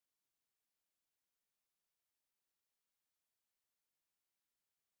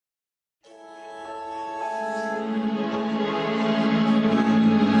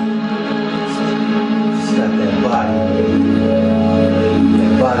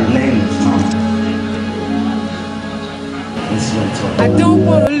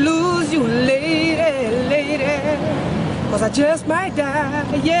'cause I just might die,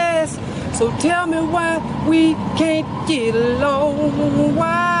 yes. So tell me why we can't get along.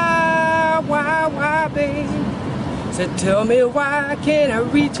 Why, babe? So tell me why can't I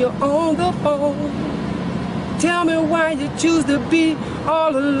reach you on the phone? Tell me why you choose to be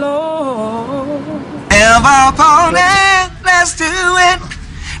all alone. Have a pony, let's do it.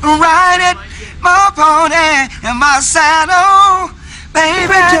 Ride it, my pony and my saddle, baby.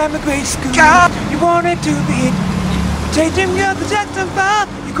 Every time in grade school, you wanted to be changing your projection bar.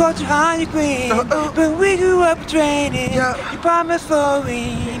 You got your high grade, but we grew up training. You promised for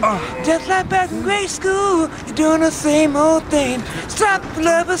me, just like back in grade school. You're doing the same old thing. Stop the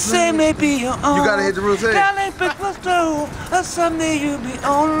love and say maybe you're on. You gotta hit the routine. Darling, pick my slow, or someday you'll be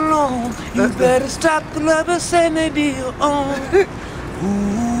all alone. You better stop the love and say maybe you're on.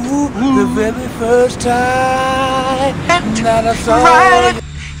 Ooh, the very first time that I saw you.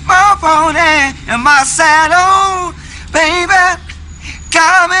 My pony and my saddle, baby.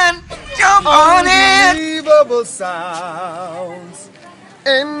 Come and jump on it. Unbelievable sounds,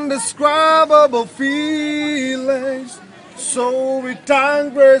 indescribable feelings, so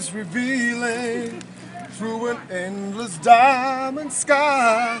timeless revealing through an endless diamond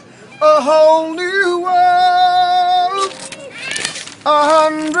sky, a whole new world,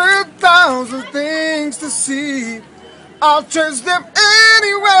 100,000 things to see. I'll chase them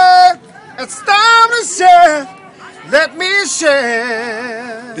anywhere. It's time to share. Let me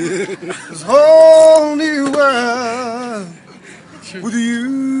share this whole new world with you.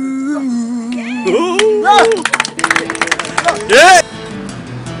 Yeah.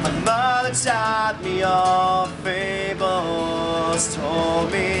 My mother taught me all fables,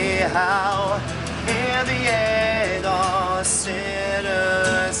 told me how in the end all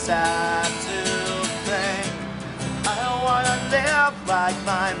sinners have to pay. I don't wanna live like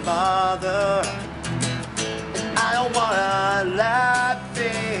my mother. I don't wanna let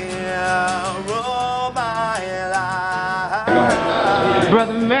fear rule my life.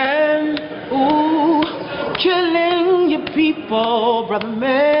 Brother man, ooh, killing your people, brother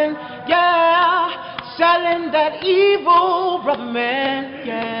man, yeah, selling that evil, brother man,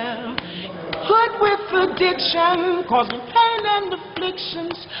 yeah. Hood with addiction, causing pain and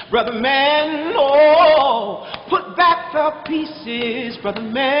afflictions, brother man, oh, put back the pieces, brother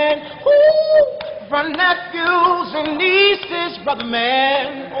man, ooh. From nephews and nieces, brother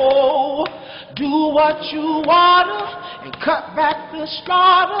man, oh, do what you wanna and cut back the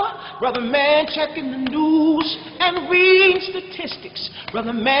slaughter, brother man, checking the news and reading statistics,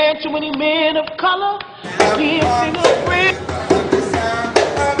 brother man, too many men of color being fingerprinted.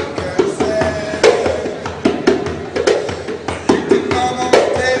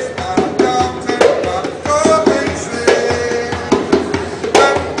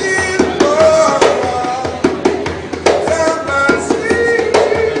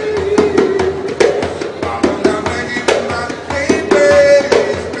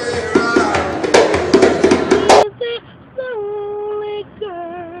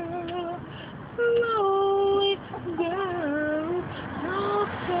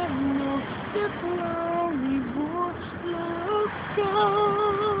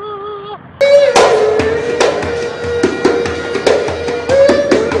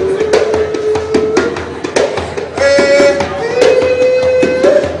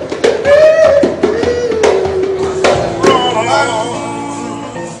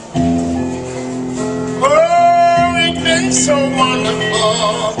 So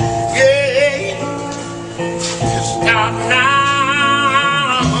wonderful, yeah. Stop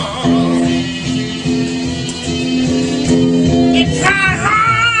now. It's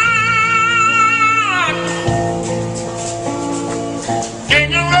hard, and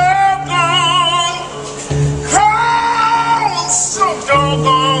the road gone cold, so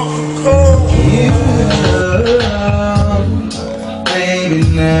doggone cold. You love, baby,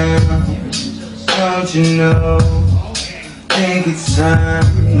 now, don't you know? Think it's time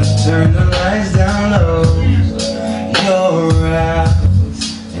to turn the lights down low. You're aroused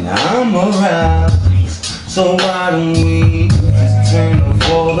and I'm aroused, so why don't we just turn off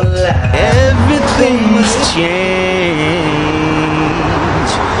all the lights? Everything must change.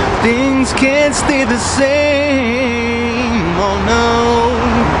 Things can't stay the same. Oh no,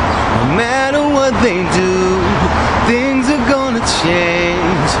 no matter what they do, things are gonna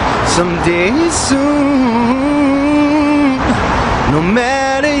change someday soon. No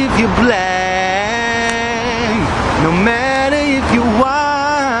matter if you're black, no matter if you're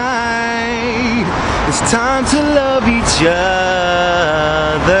white, it's time to love each other,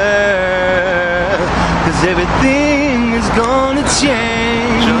 'cause everything is gonna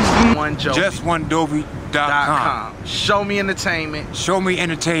change. JustOneDovey.com. Show me entertainment. Show me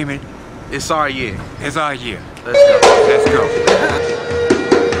entertainment. It's our year. It's our year. Let's go. Let's go.